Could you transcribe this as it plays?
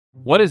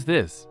What is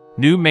this?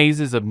 New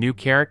mazes of new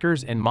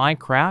characters in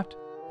Minecraft?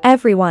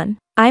 Everyone,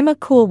 I'm a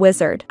cool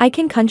wizard. I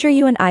can conjure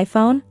you an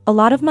iPhone, a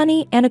lot of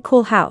money, and a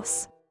cool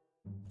house.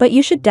 But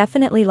you should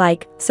definitely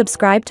like,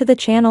 subscribe to the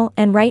channel,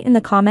 and write in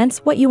the comments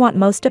what you want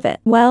most of it.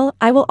 Well,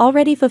 I will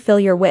already fulfill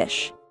your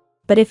wish.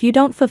 But if you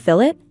don't fulfill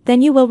it,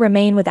 then you will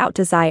remain without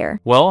desire.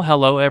 Well,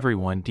 hello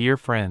everyone, dear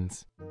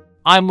friends.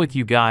 I'm with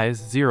you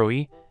guys,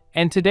 Zeroe,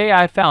 and today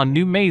I found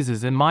new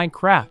mazes in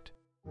Minecraft.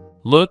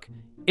 Look,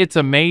 it's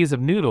a maze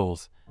of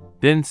noodles,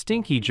 then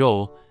Stinky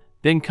Joel,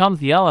 then comes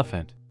the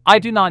elephant. I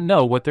do not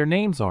know what their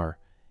names are,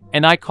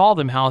 and I call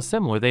them how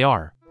similar they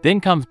are. Then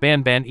comes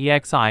Banban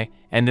EXI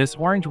and this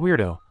orange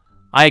weirdo.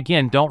 I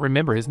again don't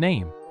remember his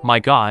name. My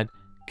god,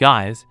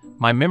 guys,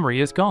 my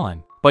memory is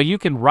gone. But you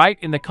can write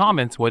in the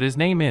comments what his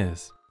name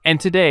is. And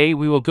today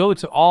we will go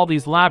to all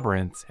these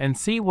labyrinths and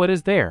see what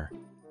is there.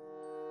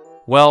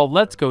 Well,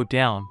 let's go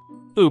down.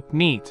 Oop,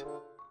 neat.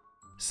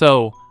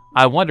 So,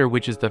 I wonder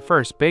which is the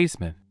first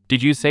basement.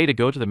 Did you say to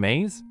go to the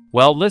maze?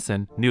 Well,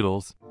 listen,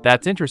 Noodles,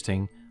 that's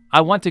interesting.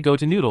 I want to go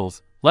to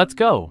Noodles. Let's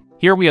go.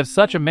 Here we have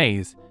such a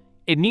maze.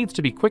 It needs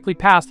to be quickly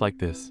passed like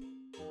this.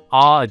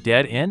 Ah, a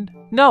dead end?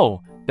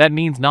 No, that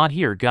means not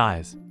here,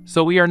 guys.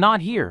 So we are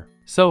not here.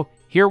 So,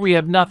 here we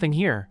have nothing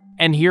here.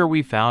 And here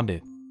we found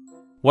it.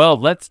 Well,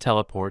 let's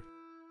teleport.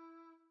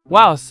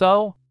 Wow,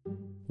 so?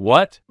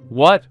 What?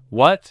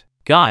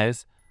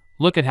 Guys,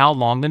 look at how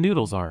long the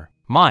noodles are.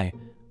 My,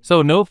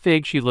 so no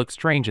fig she looks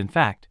strange in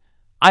fact.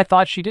 I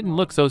thought she didn't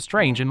look so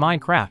strange in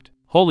Minecraft.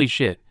 Holy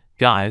shit,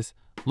 guys,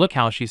 look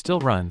how she still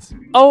runs.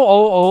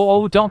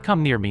 Oh, don't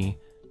come near me.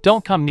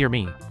 Don't come near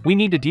me. We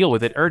need to deal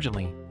with it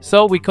urgently.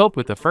 So we cope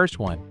with the first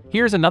one.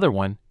 Here's another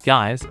one.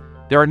 Guys,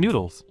 there are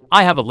noodles.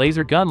 I have a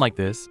laser gun like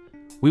this.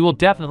 We will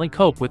definitely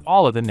cope with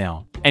all of them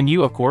now. And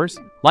you, of course,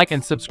 like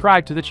and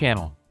subscribe to the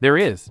channel. There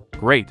is.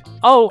 Great.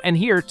 Oh, and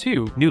here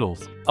too,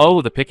 noodles.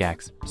 Oh, the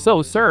pickaxe.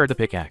 So, sir, the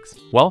pickaxe.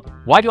 Well,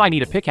 why do I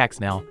need a pickaxe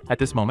now, at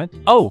this moment?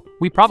 Oh,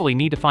 we probably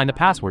need to find the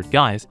password,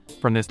 guys,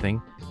 from this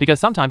thing, because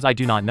sometimes I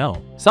do not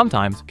know.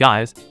 Sometimes,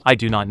 guys, I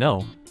do not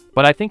know.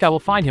 But I think I will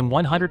find him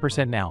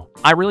 100% now.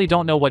 I really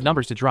don't know what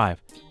numbers to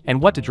drive,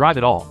 and what to drive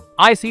at all.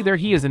 I see there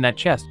he is in that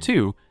chest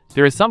too.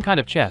 There is some kind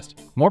of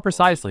chest, more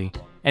precisely,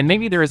 and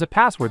maybe there is a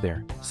password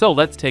there. So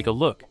let's take a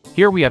look.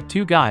 Here we have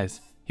 2 guys.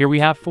 Here we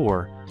have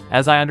 4,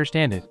 as I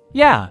understand it.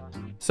 Yeah,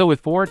 so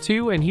with 4,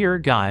 2, and here,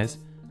 guys,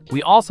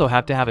 we also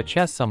have to have a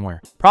chest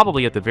somewhere.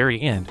 Probably at the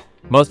very end.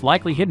 Most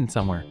likely hidden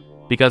somewhere.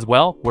 Because,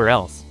 well, where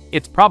else?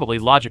 It's probably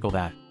logical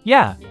that.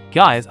 Yeah,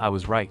 guys, I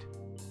was right.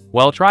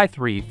 Well, try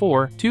 3,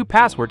 4, 2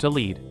 password to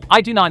lead.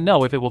 I do not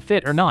know if it will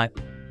fit or not.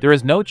 There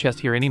is no chest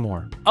here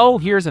anymore. Oh,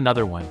 here's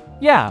another one.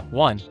 Yeah,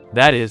 1.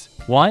 That is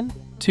 1,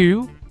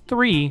 2,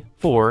 3,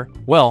 4.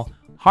 Well,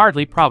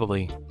 hardly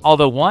probably.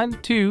 Although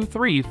 1, 2,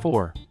 3,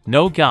 4.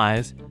 No,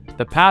 guys,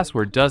 the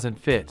password doesn't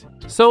fit.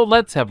 So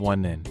let's have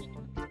one then.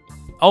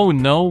 Oh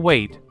no,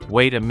 wait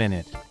a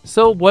minute.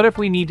 So what if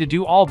we need to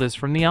do all this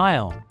from the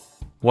aisle?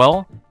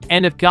 Well,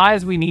 and if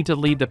guys we need to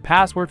lead the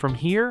password from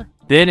here,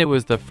 then it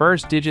was the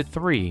first digit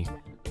 3,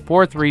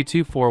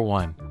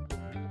 43241.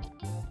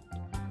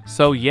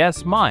 So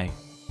yes, my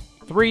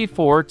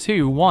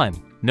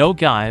 3421. No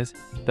guys,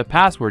 the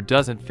password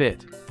doesn't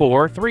fit.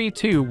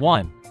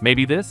 4321.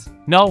 Maybe this?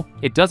 No,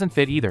 it doesn't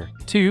fit either.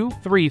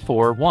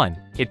 2341.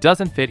 It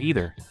doesn't fit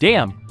either.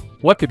 Damn,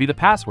 what could be the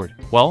password?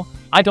 Well,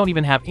 I don't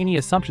even have any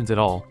assumptions at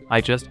all.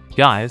 I just,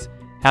 guys,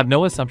 have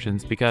no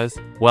assumptions because,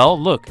 well,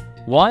 look,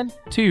 1,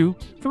 2,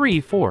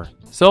 3, 4.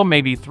 So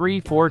maybe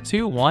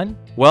 3421?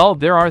 Well,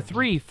 there are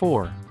 3,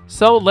 4.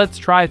 So let's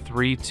try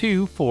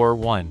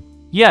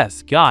 3241.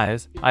 Yes,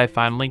 guys, I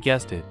finally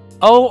guessed it.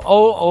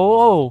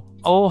 Oh,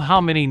 how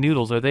many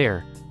noodles are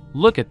there?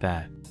 Look at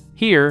that.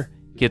 Here,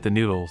 get the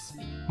noodles.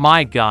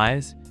 My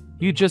guys,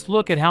 you just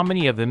look at how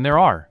many of them there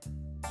are.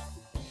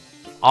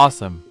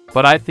 Awesome,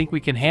 but I think we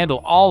can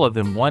handle all of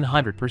them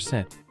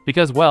 100%.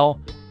 Because,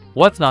 well,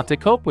 what's not to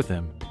cope with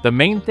them? The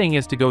main thing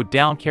is to go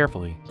down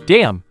carefully.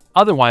 Damn,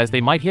 otherwise they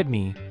might hit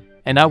me,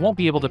 and I won't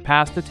be able to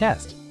pass the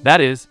test.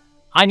 That is,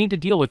 I need to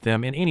deal with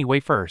them in any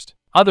way first.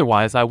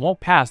 Otherwise, I won't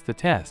pass the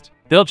test.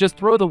 They'll just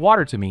throw the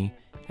water to me,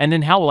 and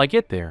then how will I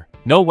get there?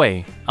 No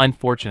way,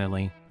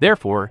 unfortunately.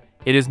 Therefore,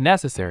 it is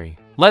necessary.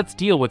 Let's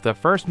deal with the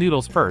first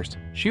noodles first.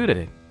 Shoot at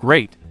it.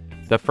 Great.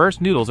 The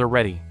first noodles are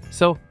ready.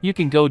 So, you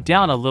can go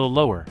down a little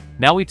lower.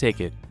 Now we take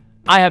it.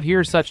 I have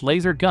here such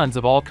laser guns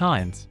of all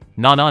kinds.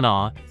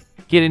 Nah.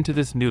 Get into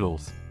this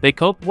noodles. They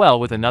cope well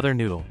with another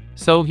noodle.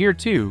 So here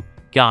too,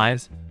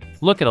 guys,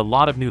 look at a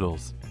lot of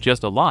noodles.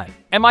 Just a lot.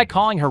 Am I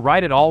calling her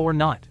right at all or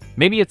not?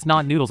 Maybe it's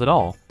not noodles at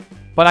all,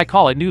 but I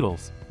call it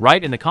noodles.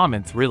 Write in the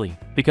comments really.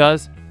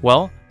 Because,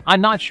 well,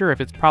 I'm not sure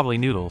if it's probably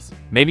noodles.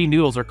 Maybe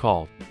noodles are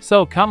called.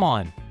 So come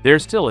on,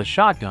 there's still a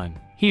shotgun.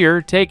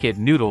 Here, take it,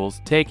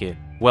 noodles, take it.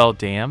 Well,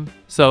 damn.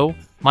 So,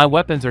 my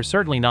weapons are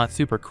certainly not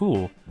super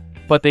cool,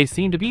 but they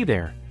seem to be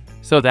there.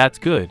 So that's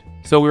good.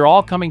 So we're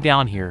all coming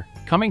down here.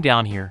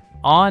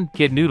 On,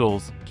 get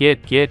noodles,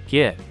 get.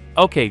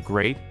 Okay,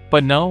 great.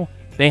 But no,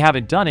 they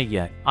haven't done it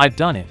yet. I've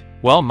done it.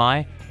 Well,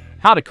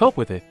 how to cope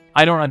with it?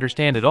 I don't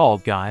understand at all,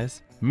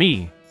 guys.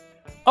 Me.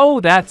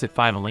 Oh, that's it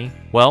finally.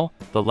 Well,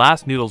 the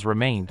last noodles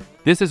remained.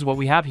 This is what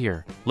we have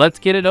here. Let's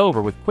get it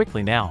over with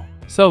quickly now.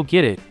 So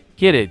get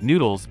it,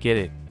 noodles, get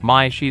it.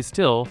 My, she's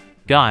still,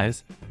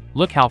 guys,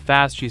 look how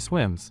fast she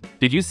swims.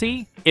 Did you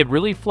see? It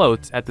really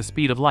floats at the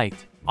speed of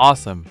light.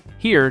 Awesome.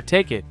 Here,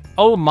 take it.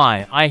 Oh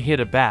my, I hit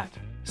a bat.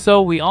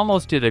 So we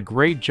almost did a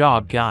great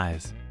job,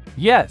 guys.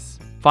 Yes,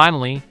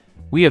 finally,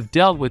 we have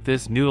dealt with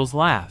this noodles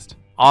last.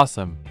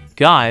 Awesome.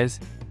 Guys,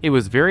 it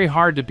was very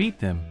hard to beat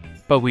them,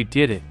 but we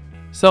did it.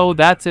 So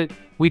that's it.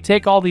 We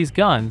take all these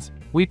guns,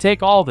 we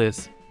take all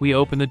this, we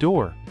open the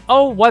door.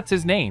 Oh, what's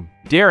his name?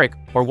 Derek,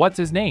 or what's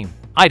his name?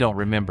 I don't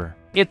remember.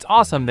 It's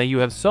awesome that you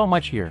have so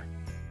much here.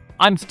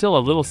 I'm still a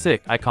little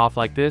sick, I cough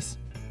like this.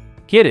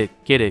 Get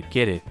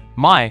it.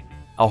 My,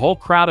 a whole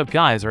crowd of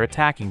guys are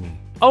attacking me.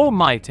 Oh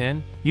my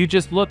 10, you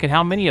just look at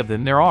how many of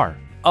them there are.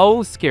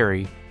 Oh,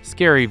 scary,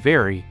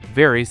 very,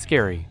 very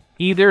scary.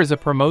 There's a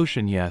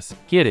promotion, yes,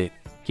 get it.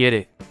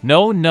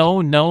 No,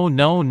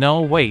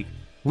 wait.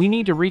 We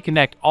need to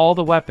reconnect all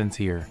the weapons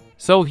here.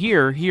 So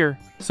here,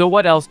 so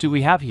what else do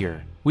we have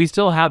here? We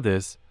still have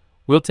this.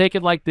 We'll take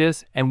it like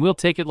this, and we'll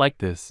take it like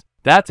this.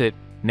 That's it,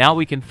 now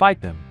we can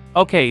fight them.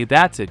 Okay,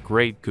 that's it,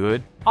 great,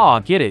 good. Aw,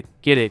 get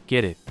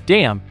it.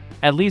 Damn,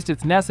 at least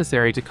it's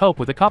necessary to cope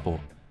with a couple,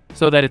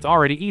 so that it's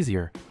already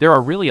easier. There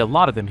are really a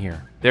lot of them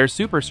here. They're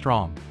super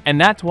strong. And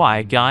that's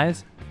why,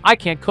 guys, I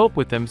can't cope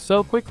with them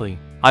so quickly.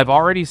 I've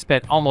already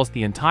spent almost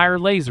the entire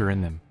laser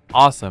in them.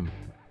 Awesome.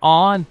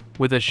 On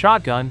with a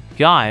shotgun,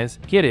 guys,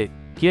 get it.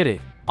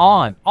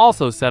 On,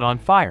 also set on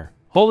fire.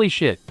 Holy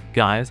shit,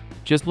 guys,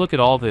 just look at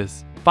all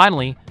this.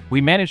 Finally,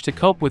 we managed to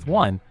cope with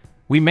one.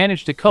 We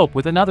managed to cope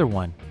with another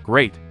one.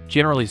 Great,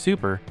 generally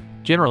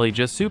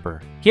just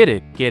super. Get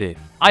it.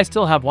 I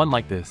still have one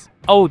like this.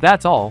 Oh,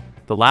 that's all.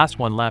 The last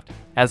one left,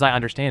 as I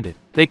understand it.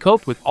 They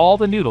coped with all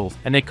the noodles,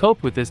 and they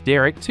coped with this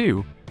Derek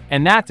too.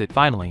 And that's it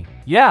finally.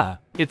 Yeah,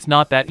 it's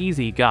not that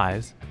easy,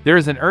 guys. There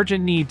is an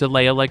urgent need to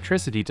lay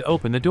electricity to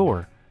open the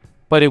door.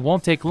 But it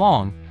won't take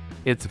long.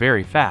 It's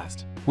very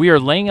fast. We are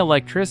laying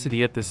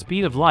electricity at the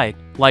speed of light,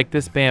 like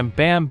this. Bam.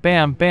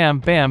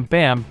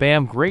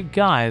 Great,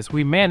 guys,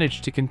 we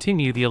managed to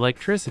continue the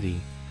electricity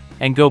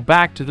and go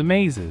back to the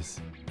mazes.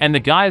 And the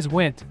guys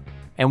went,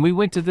 and we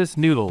went to this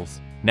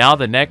noodles. Now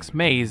the next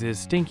maze is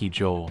Stinky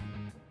Joel.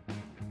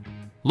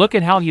 Look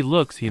at how he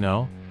looks,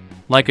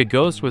 like a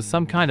ghost with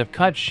some kind of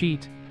cut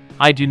sheet.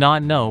 I do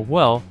not know,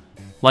 well,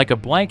 like a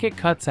blanket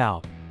cuts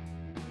out.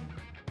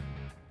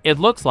 It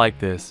looks like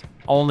this,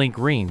 only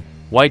green,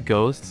 white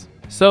ghosts.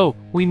 So,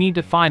 we need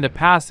to find a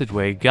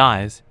passageway,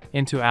 guys,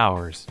 into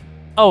ours.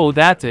 Oh,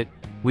 that's it.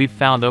 We've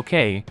found,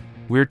 okay,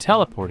 we're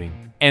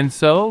teleporting. And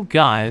so,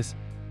 guys,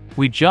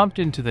 we jumped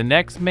into the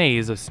next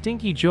maze of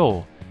Stinky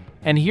Joel,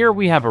 and here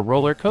we have a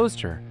roller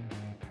coaster.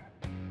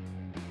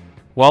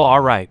 Well,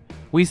 alright,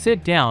 we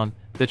sit down,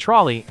 the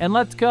trolley, and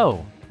let's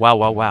go.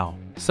 Wow.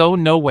 So,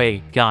 no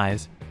way,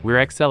 guys, we're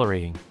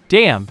accelerating.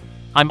 Damn,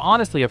 I'm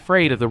honestly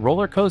afraid of the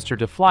roller coaster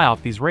to fly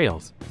off these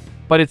rails.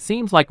 But it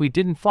seems like we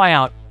didn't fly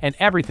out and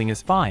everything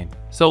is fine.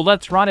 So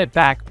let's run it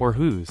back or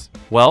whose?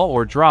 Well,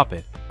 or drop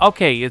it.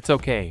 Okay, it's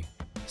okay.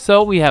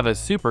 So we have a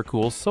super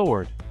cool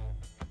sword.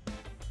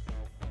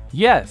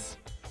 Yes,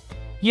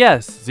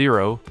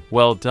 Zero,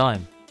 well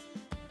done.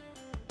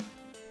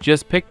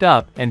 Just picked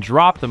up and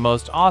dropped the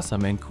most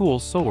awesome and cool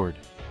sword.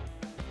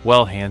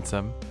 Well,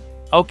 handsome.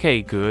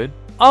 Okay, good.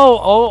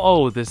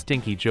 Oh, the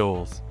Stinky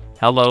Joels.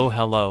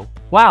 Hello.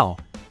 Wow,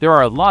 there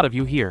are a lot of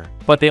you here,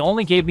 but they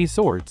only gave me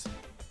swords.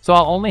 So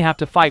I'll only have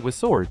to fight with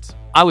swords.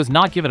 I was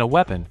not given a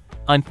weapon,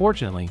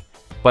 unfortunately,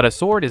 but a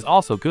sword is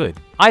also good.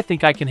 I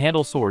think I can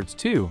handle swords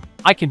too.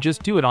 I can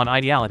just do it on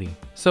ideality.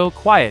 So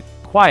quiet.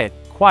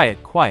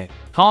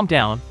 Calm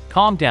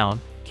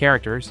down,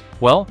 characters.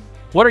 Well,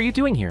 what are you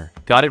doing here?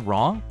 Got it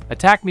wrong?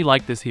 Attack me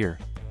like this here.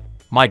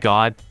 My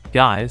god,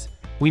 guys,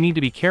 we need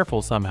to be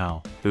careful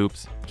somehow.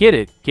 Oops. Get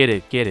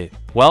it.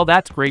 Well,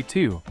 that's great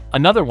too.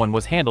 Another one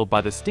was handled by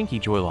the Stinky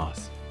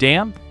Joyloss.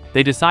 Damn.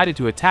 They decided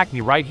to attack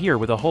me right here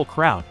with a whole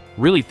crowd.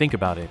 Really think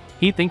about it.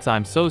 He thinks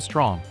I'm so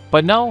strong.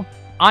 But no,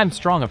 I'm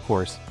strong of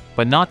course,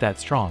 but not that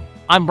strong.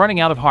 I'm running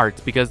out of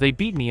hearts because they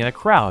beat me in a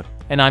crowd,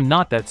 and I'm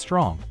not that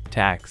strong.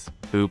 Tax.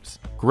 Oops.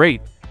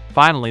 Great.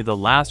 Finally the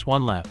last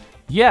one left.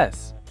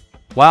 Yes.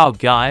 Wow,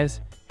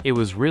 guys, it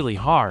was really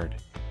hard.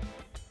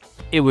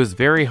 It was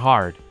very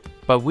hard.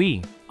 But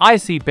I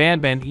see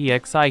Banban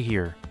EXI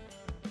here.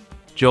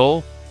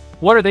 Joel,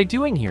 what are they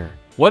doing here?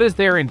 What is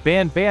there in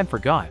Banban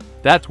forgot?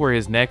 That's where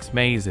his next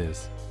maze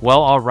is.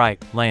 Well,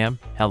 alright, Lamb,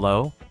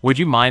 hello? Would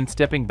you mind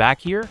stepping back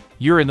here?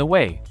 You're in the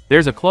way.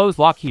 There's a closed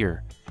lock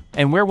here.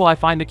 And where will I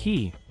find the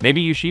key?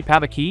 Maybe you sheep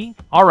have a key?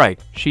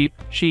 Alright, sheep,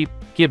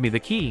 give me the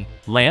key.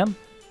 Lamb,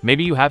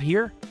 maybe you have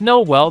here?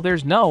 No, well,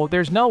 there's no,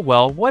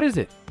 well, what is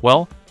it?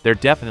 Well, there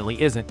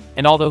definitely isn't,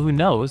 and although who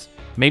knows,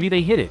 maybe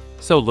they hid it.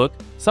 So look,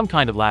 some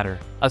kind of ladder.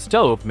 A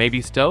stove,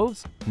 maybe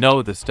stoves?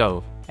 No, the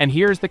stove. And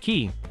here's the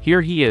key.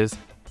 Here he is,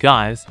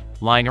 guys,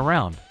 lying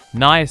around.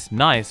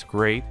 Nice,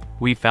 great.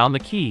 We found the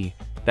key.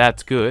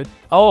 That's good.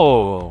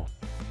 Oh,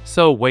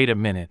 So wait a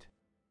minute.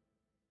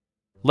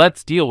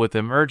 Let's deal with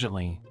them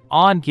urgently.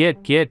 On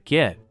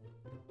get.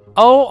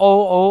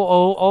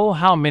 Oh,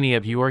 how many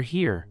of you are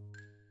here?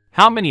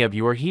 How many of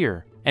you are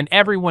here? And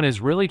everyone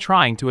is really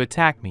trying to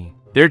attack me.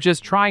 They're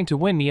just trying to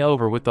win me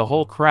over with the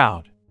whole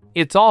crowd.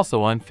 It's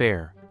also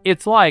unfair.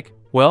 It's like,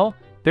 well,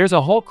 there's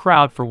a whole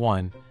crowd for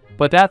one,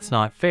 but that's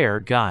not fair,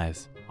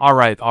 guys.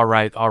 Alright.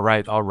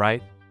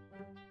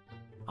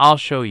 I'll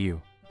show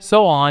you.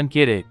 So on,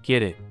 get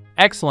it.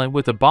 Excellent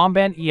with the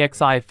Banban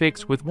EXI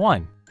fixed with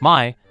one.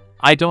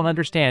 I don't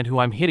understand who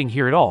I'm hitting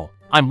here at all.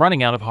 I'm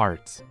running out of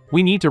hearts.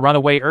 We need to run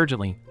away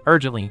urgently.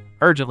 Urgently.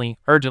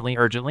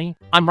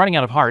 I'm running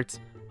out of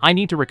hearts. I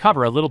need to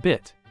recover a little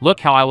bit.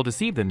 Look how I will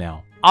deceive them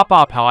now.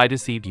 Op, how I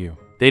deceived you.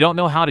 They don't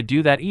know how to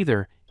do that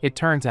either, it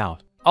turns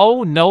out.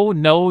 Oh,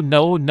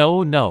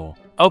 no.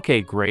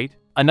 Okay, great.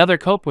 Another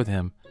cope with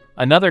him.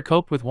 Another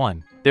cope with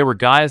one. There were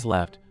guys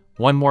left.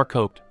 One more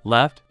coped.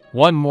 Left.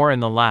 One more in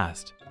the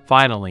last.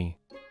 Finally.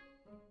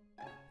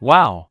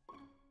 Wow.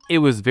 It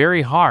was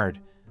very hard,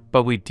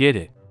 but we did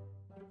it.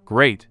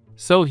 Great.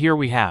 So here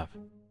we have.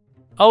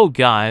 Oh,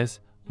 guys,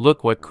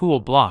 look what cool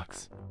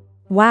blocks.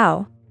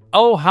 Wow.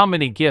 Oh, how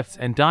many gifts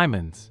and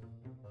diamonds.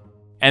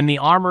 And the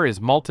armor is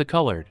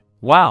multicolored.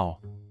 Wow.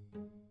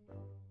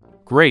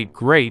 Great,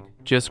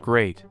 just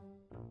great.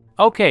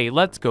 Okay,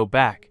 let's go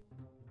back.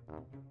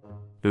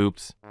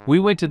 Oops, we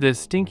went to this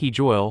stinky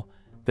Joel.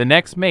 The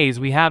next maze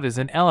we have is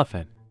an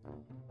elephant.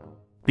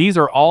 These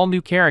are all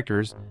new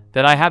characters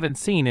that I haven't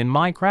seen in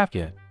Minecraft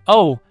yet.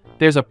 Oh,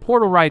 there's a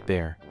portal right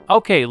there.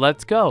 Okay,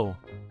 let's go.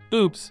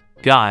 Oops,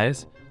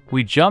 guys,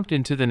 we jumped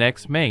into the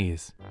next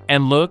maze.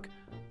 And look,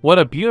 what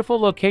a beautiful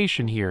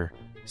location here.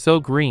 So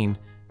green.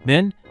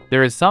 Then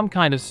there is some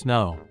kind of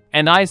snow.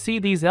 And I see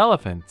these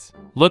elephants.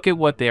 Look at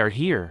what they are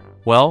here.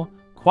 Well,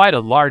 quite a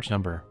large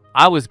number.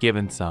 I was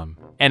given some.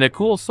 And a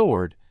cool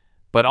sword.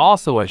 But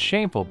also a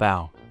shameful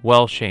bow.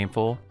 Well,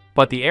 shameful.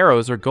 But the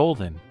arrows are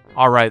golden.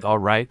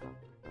 Alright.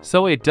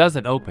 So it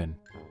doesn't open.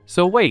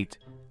 So wait,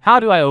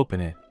 how do I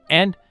open it?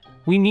 And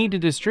we need to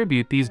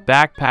distribute these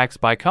backpacks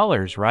by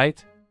colors,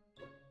 right?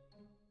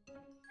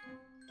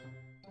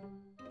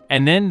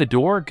 And then the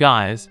door,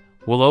 guys,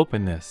 will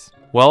open this.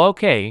 Well,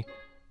 okay,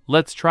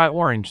 let's try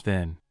orange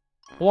then.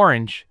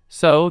 Orange,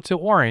 so to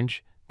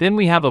orange, then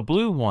we have a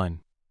blue one.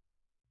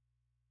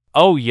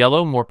 Oh,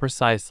 yellow more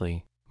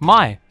precisely.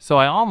 So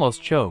I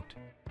almost choked.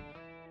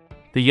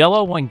 The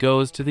yellow one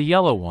goes to the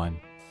yellow one.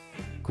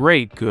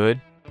 Great,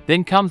 good.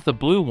 Then comes the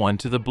blue one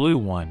to the blue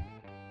one.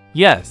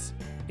 Yes,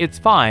 it's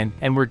fine,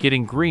 and we're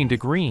getting green to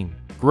green.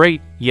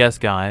 Great, yes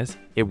guys,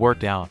 it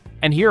worked out.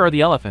 And here are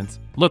the elephants,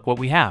 look what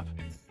we have.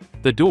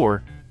 The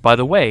door, by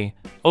the way,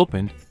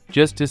 opened,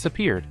 just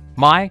disappeared.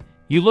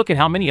 You look at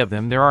how many of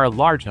them, there are a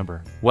large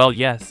number. Well,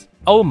 yes.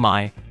 Oh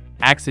my,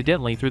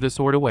 accidentally threw the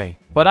sword away.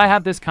 But I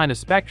have this kind of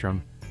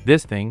spectrum,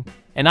 this thing,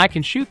 and I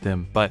can shoot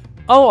them, but...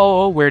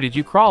 Oh, where did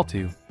you crawl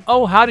to?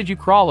 Oh, how did you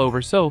crawl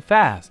over so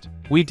fast?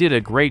 We did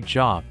a great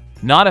job.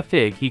 Not a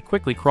fig, he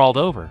quickly crawled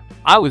over.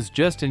 I was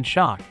just in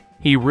shock.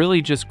 He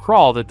really just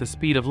crawled at the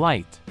speed of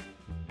light.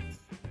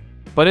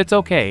 But it's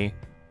okay,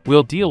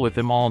 we'll deal with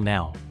them all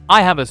now.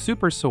 I have a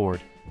super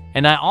sword,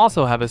 and I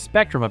also have a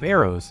spectrum of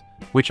arrows,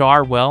 which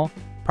are, well,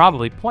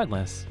 probably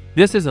pointless.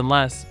 This is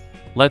unless,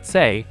 let's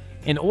say,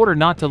 in order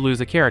not to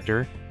lose a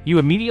character, you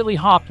immediately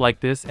hop like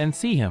this and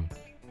see him.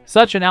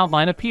 Such an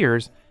outline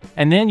appears,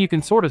 and then you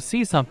can sort of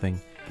see something,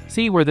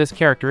 see where this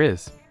character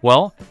is.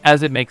 Well,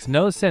 as it makes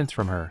no sense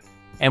from her,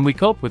 and we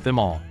cope with them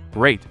all.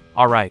 Great,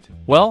 alright.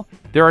 Well,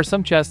 there are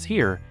some chests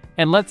here,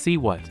 and let's see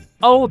what.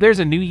 Oh, there's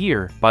a new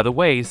year, by the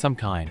way, some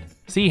kind.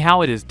 See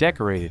how it is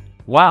decorated.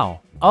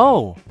 Wow.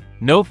 Oh,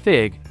 no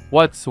fig.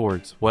 What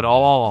swords? What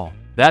all.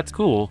 That's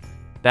cool.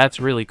 That's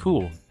really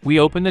cool. We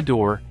open the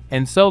door,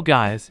 and so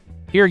guys,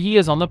 here he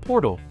is on the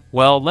portal.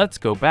 Well, let's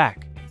go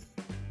back.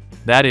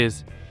 That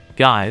is,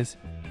 guys,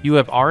 you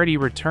have already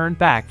returned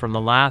back from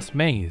the last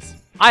maze.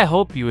 I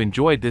hope you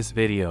enjoyed this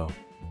video.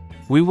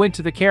 We went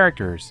to the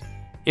characters.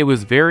 It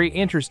was very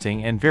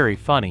interesting and very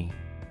funny.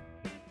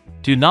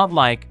 Do not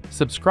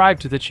subscribe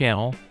to the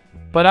channel,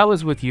 but I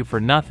was with you for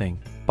nothing.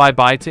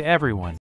 Bye-bye to everyone.